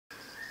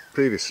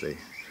Previously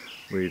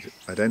we'd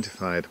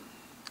identified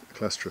a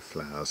cluster of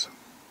flowers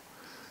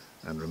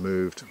and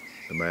removed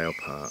the male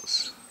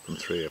parts from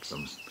 3 of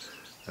them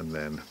and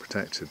then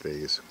protected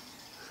these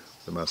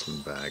with a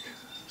muslin bag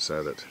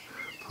so that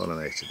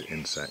pollinated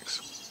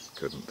insects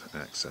couldn't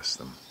access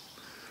them.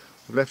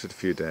 We've left it a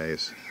few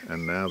days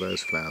and now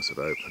those flowers have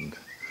opened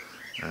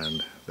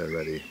and they're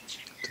ready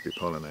to be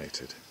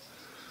pollinated.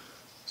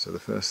 So the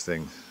first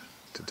thing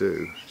to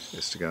do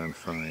is to go and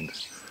find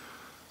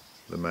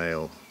the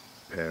male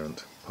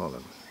parent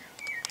pollen.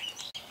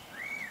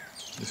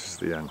 This is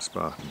the young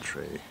Spartan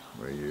tree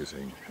we're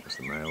using as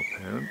the male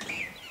parent.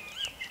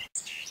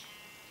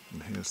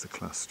 And here's the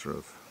cluster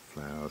of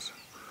flowers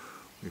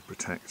we've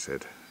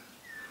protected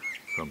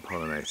from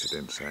pollinated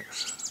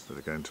insects that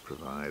are going to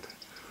provide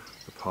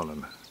the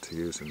pollen to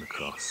use in the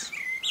cross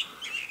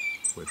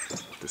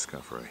with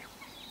discovery.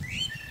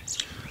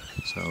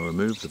 So I'll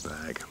remove the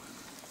bag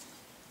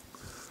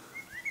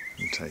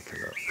and take a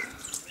look.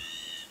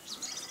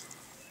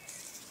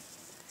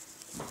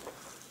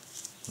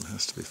 It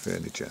has to be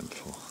fairly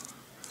gentle.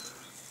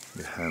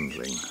 You're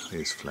handling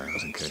these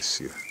flowers in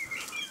case you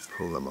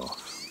pull them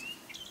off.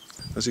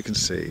 As you can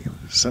see,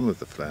 some of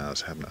the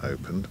flowers haven't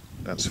opened.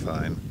 That's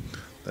fine.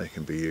 They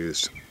can be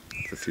used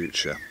for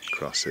future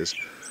crosses.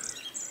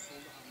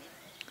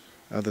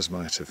 Others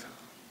might have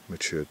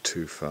matured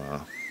too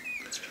far,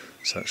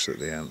 such that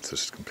the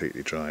anthers are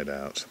completely dried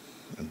out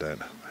and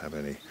don't have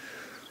any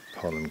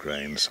pollen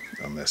grains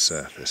on their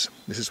surface.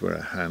 This is where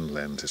a hand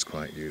lens is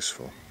quite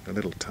useful. A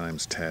little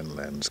 ×10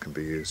 lens can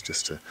be used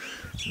just to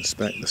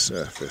inspect the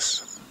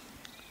surface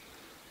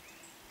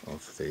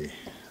of the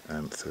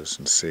anthers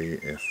and see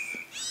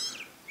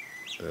if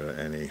there are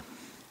any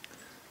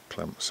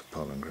clumps of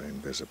pollen grain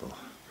visible.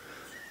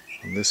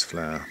 On this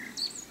flower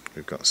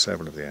we've got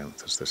several of the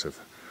anthers that have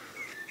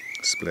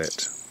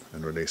split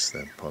and released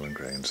their pollen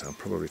grains. I'll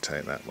probably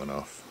take that one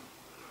off.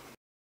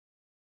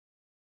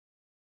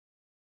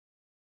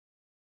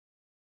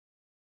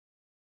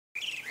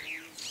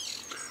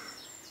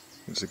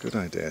 It's a good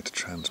idea to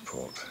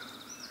transport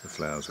the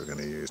flowers we're going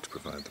to use to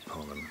provide the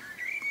pollen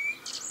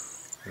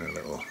in a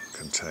little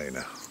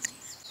container.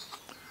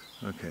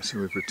 Okay, so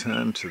we've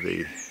returned to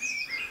the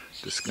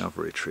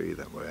discovery tree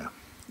that we're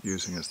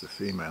using as the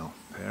female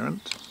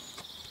parent.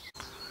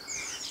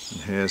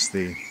 And here's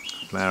the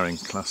flowering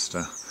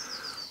cluster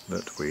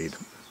that we'd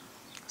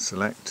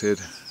selected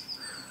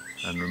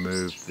and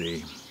removed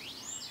the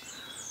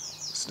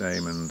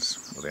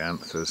stamens or the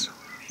anthers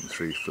from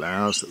 3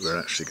 flowers that we're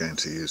actually going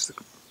to use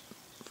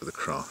for the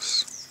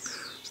cross.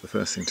 So the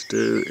first thing to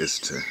do is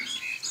to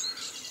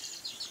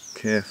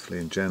carefully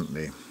and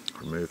gently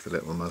remove the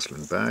little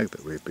muslin bag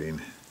that we've been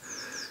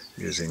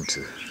using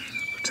to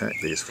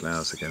protect these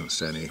flowers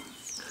against any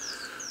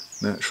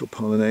natural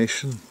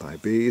pollination by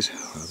bees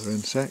or other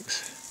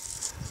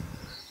insects.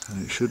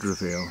 And it should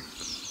reveal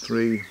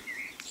 3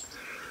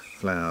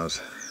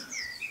 flowers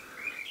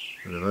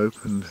that have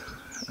opened,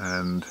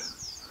 and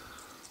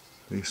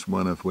at least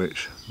one of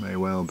which may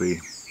well be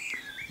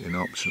in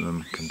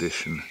optimum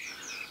condition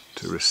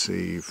to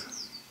receive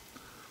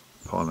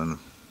pollen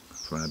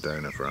from our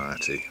donor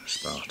variety,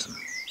 Spartan.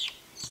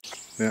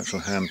 The actual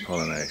hand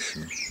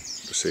pollination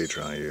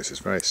procedure I use is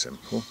very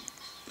simple.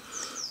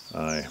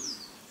 I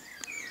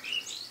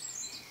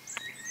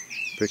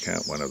pick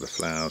out one of the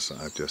flowers that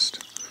I've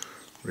just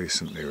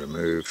recently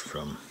removed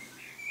from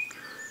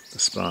the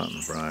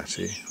Spartan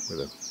variety with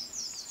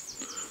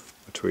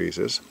a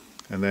tweezers,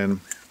 and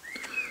then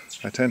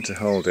I tend to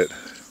hold it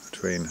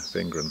between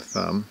finger and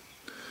thumb,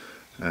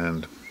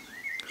 and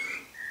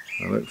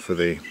I look for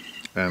the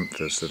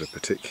anthers that are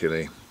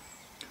particularly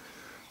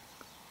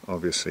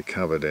obviously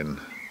covered in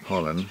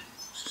pollen.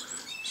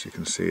 As you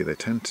can see, they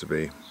tend to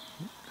be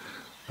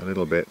a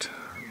little bit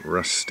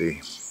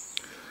rusty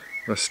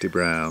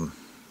brown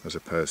as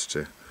opposed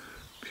to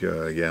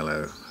pure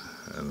yellow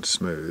and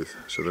smooth.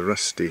 So the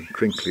rusty,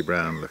 crinkly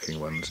brown looking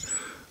ones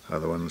are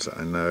the ones that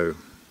I know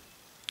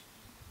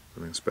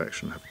from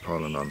inspection have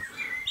pollen on,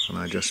 and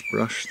I just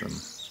brush them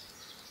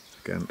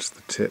against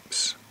the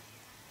tips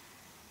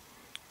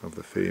of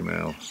the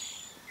female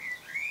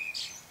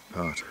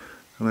part.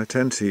 And I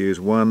tend to use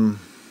one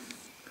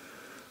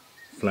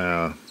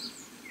flower,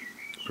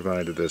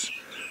 provided there's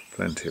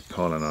plenty of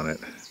pollen on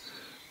it,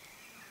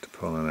 to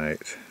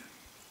pollinate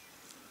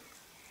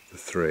the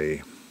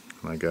 3.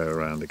 And I go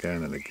around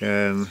again and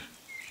again.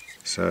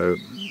 So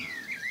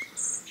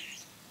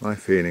my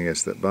feeling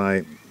is that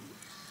by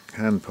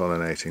hand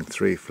pollinating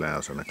 3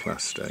 flowers on a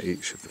cluster,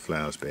 each of the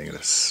flowers being at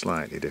a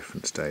slightly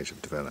different stage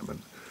of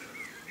development,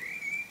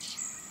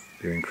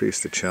 you increase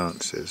the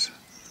chances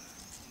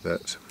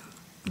that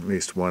at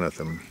least one of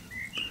them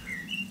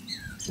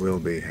will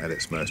be at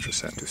its most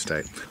receptive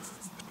state.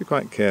 Just be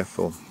quite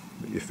careful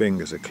that your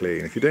fingers are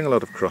clean. If you're doing a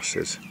lot of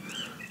crosses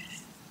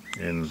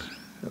in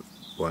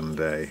one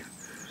day,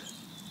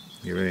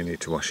 you really need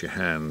to wash your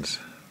hands,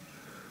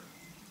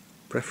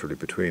 preferably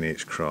between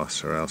each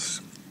cross, or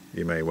else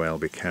you may well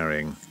be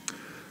carrying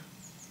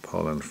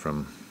pollen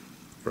from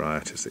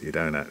varieties that you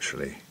don't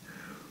actually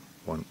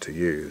want to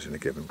use in a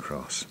given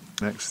cross.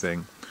 Next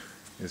thing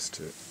is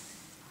to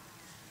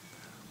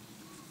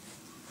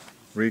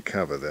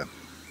recover the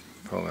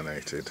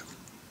pollinated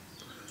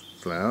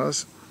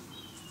flowers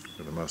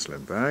with a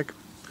muslin bag,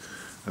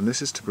 and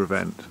this is to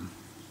prevent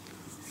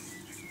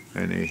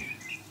any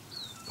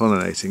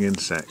pollinating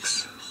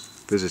insects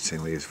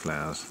visiting these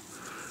flowers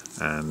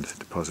and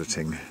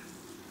depositing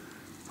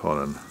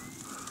pollen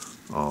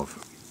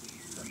of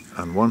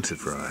unwanted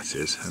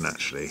varieties and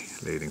actually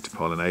leading to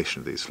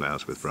pollination of these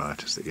flowers with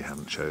varieties that you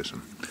haven't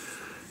chosen.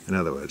 In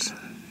other words,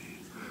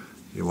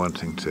 you're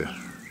wanting to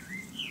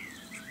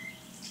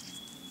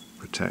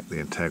protect the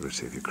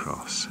integrity of your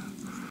cross.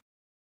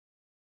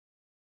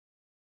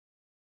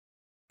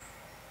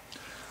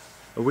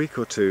 A week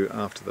or two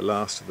after the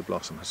last of the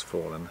blossom has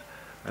fallen,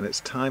 and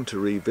it's time to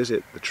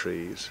revisit the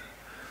trees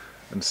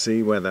and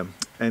see whether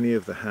any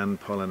of the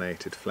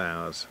hand-pollinated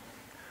flowers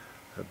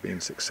have been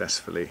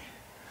successfully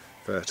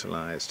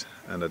fertilized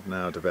and are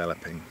now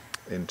developing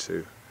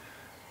into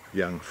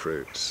young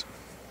fruits.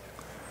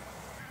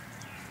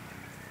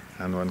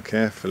 And one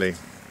carefully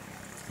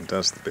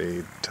does the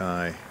bead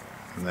tie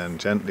and then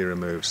gently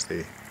removes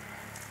the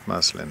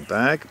muslin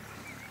bag,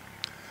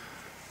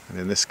 and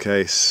in this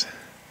case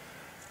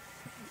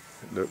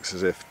it looks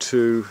as if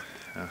 2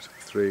 out of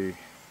 3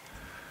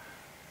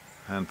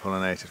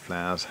 hand-pollinated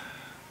flowers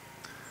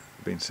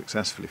have been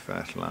successfully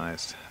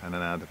fertilized and are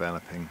now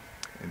developing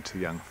into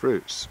young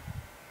fruits.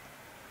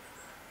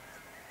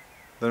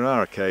 There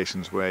are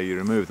occasions where you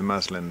remove the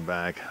muslin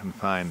bag and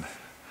find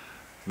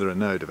there are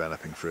no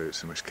developing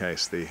fruits, in which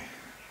case the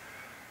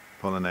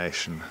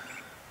pollination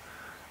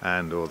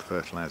and or the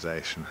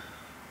fertilization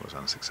was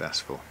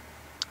unsuccessful.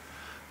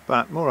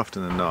 But more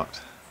often than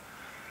not,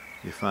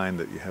 you find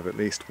that you have at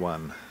least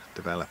one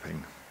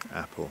developing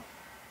apple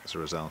as a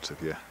result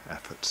of your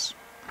efforts.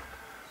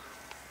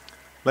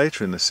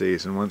 Later in the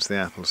season, once the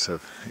apples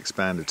have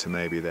expanded to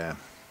maybe their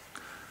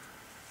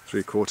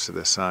 3/4 of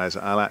their size,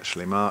 I'll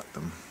actually mark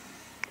them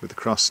with a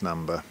cross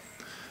number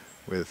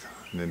with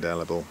an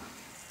indelible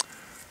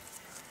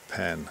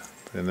pen.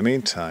 But in the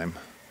meantime,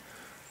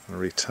 I'll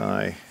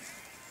retie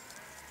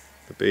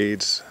the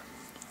beads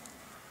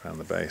around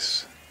the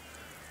base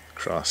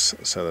cross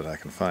so that I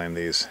can find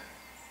these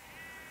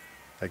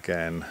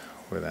again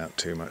without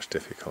too much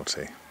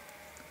difficulty.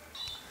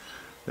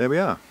 There we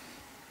are.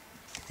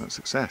 That's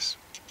success.